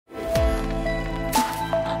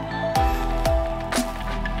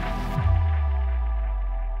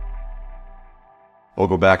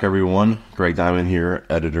Welcome back, everyone. Greg Diamond here,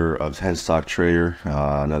 editor of Hedge Stock Trader.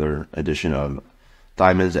 Another edition of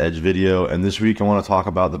Diamond's Edge video. And this week, I want to talk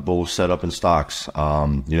about the bullish setup in stocks.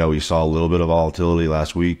 We saw a little bit of volatility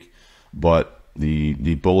last week, but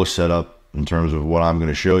the bullish setup in terms of what I'm going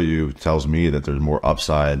to show you tells me that there's more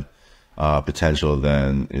upside potential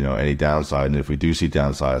than any downside. And if we do see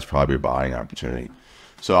downside, it's probably a buying opportunity.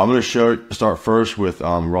 So I'm going to start first with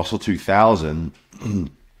Russell 2000.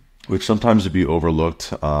 Which sometimes would be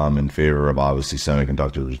overlooked in favor of obviously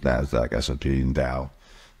semiconductors, NASDAQ, S&P, and Dow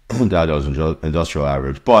Jones Industrial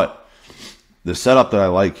Average. But the setup that I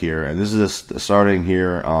like here, and this is starting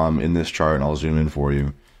here in this chart, and I'll zoom in for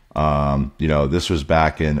you. This was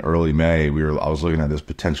back in early May. I was looking at this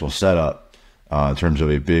potential setup in terms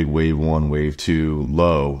of a big wave 1, wave 2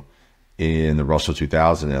 low in the Russell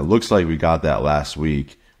 2000. And it looks like we got that last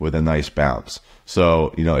week with a nice bounce.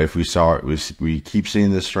 So, if we keep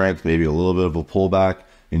seeing this strength, maybe a little bit of a pullback,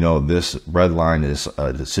 this red line is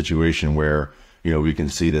a situation where, we can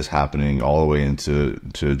see this happening all the way into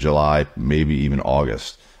July, maybe even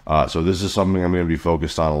August. So this is something I'm going to be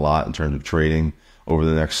focused on a lot in terms of trading over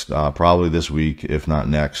the next, probably this week, if not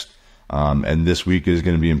next. And this week is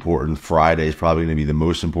going to be important. Friday is probably going to be the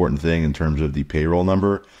most important thing in terms of the payroll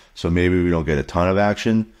number. So maybe we don't get a ton of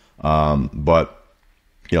action, but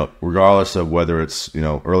regardless of whether it's,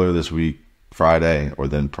 earlier this week, Friday, or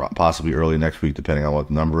then possibly early next week, depending on what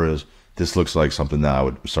the number is, this looks like something that I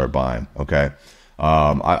would start buying. Okay.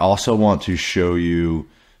 I also want to show you,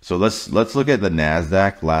 so let's look at the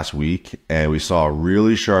NASDAQ last week, and we saw a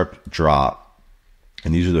really sharp drop,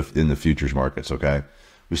 and these are in the futures markets. Okay.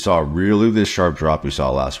 We saw this sharp drop we saw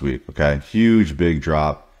last week. Okay. Huge, big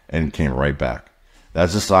drop, and it came right back.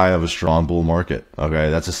 That's a sign of a strong bull market. Okay.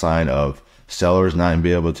 That's a sign of sellers not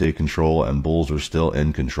being able to take control, and bulls are still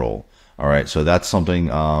in control. All right, so that's something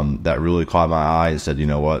that really caught my eye and said,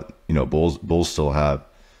 bulls still have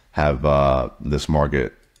this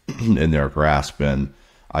market in their grasp. And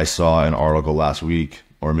I saw an article last week,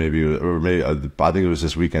 or maybe I think it was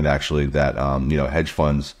this weekend actually, that hedge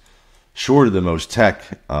funds shorted the most tech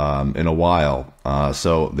in a while,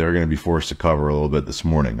 so they're going to be forced to cover a little bit this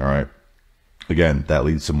morning. All right, again, that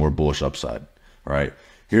leads to more bullish upside. All right.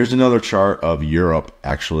 Here's another chart of Europe,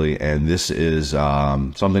 actually, and this is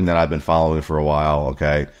something that I've been following for a while.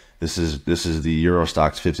 Okay, this is the Euro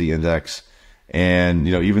Stoxx 50 index, and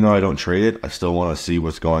even though I don't trade it, I still want to see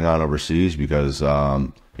what's going on overseas because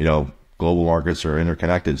global markets are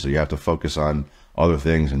interconnected, so you have to focus on other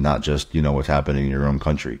things and not just what's happening in your own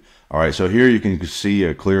country. All right, so here you can see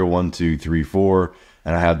a clear 1, 2, 3, 4,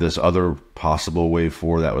 and I have this other possible wave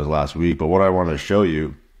 4 that was last week. But what I want to show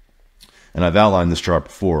you, and I've outlined this chart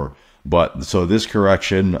before, but so this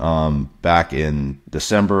correction back in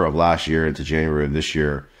December of last year into January of this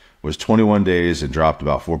year was 21 days and dropped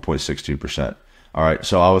about 4.62%. All right,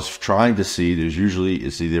 so I was trying to see,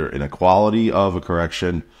 it's either an equality of a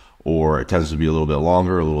correction or it tends to be a little bit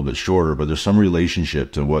longer, a little bit shorter, but there's some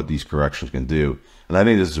relationship to what these corrections can do. And I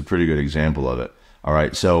think this is a pretty good example of it. All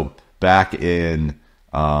right, so back in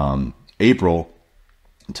April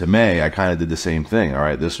to May, I kind of did the same thing. All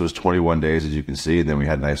right, this was 21 days, as you can see, and then we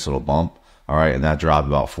had a nice little bump. All right, and that dropped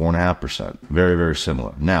about 4.5%. Very, very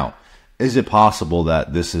similar. Now, is it possible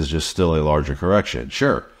that this is just still a larger correction?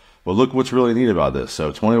 Sure. But look what's really neat about this.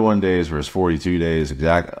 So 21 days versus 42 days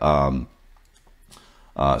exact. So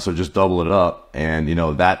just double it up, and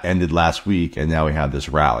that ended last week, and now we have this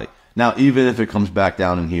rally. Now, even if it comes back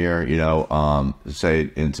down in here, say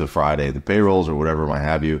into Friday, the payrolls or whatever might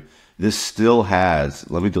have you, this still has,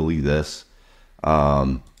 let me delete this,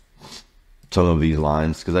 some of these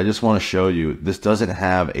lines, because I just want to show you, this doesn't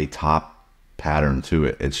have a top pattern to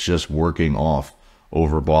it. It's just working off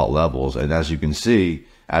overbought levels. And as you can see,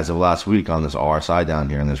 as of last week on this RSI down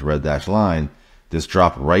here in this red dashed line, this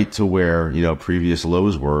dropped right to where, previous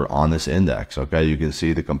lows were on this index. Okay, you can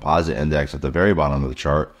see the composite index at the very bottom of the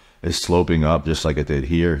chart is sloping up just like it did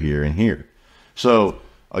here, here, and here. So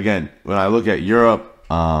again, when I look at Europe,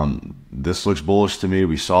 this looks bullish to me.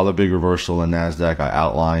 We saw the big reversal in NASDAQ. I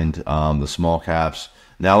outlined the small caps.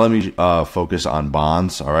 Now let me focus on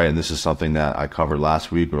bonds. All right, and this is something that I covered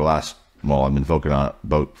last week or I've been focusing on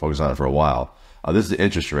it for a while. This is the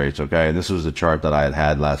interest rates. Okay, and this was the chart that I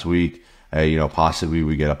had last week. Hey, possibly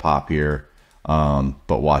we get a pop here,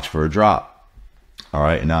 but watch for a drop. All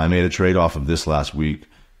right, and now I made a trade off of this last week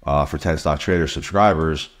for 10 Stock Trader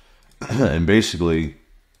subscribers, and basically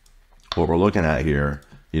what we're looking at here,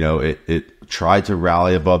 it tried to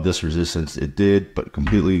rally above this resistance. It did, but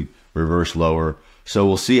completely reversed lower. So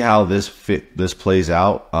we'll see how this plays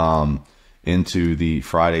out into the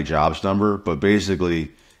Friday jobs number. But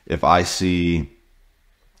basically, if I see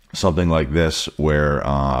something like this where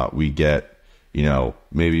we get, you know,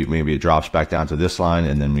 maybe it drops back down to this line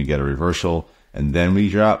and then we get a reversal and then we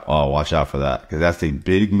drop. Oh, watch out for that, because that's a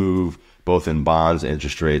big move both in bonds,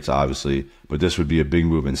 interest rates, obviously, but this would be a big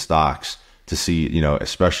move in stocks to see, you know,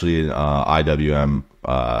 especially in IWM,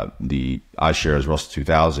 the iShares Russell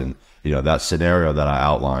 2000, you know, that scenario that I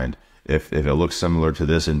outlined. If it looks similar to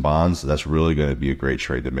this in bonds, that's really going to be a great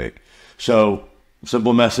trade to make. So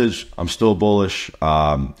simple message, I'm still bullish.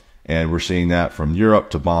 And we're seeing that from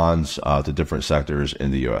Europe to bonds to different sectors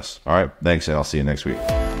in the US. All right, thanks, and I'll see you next week.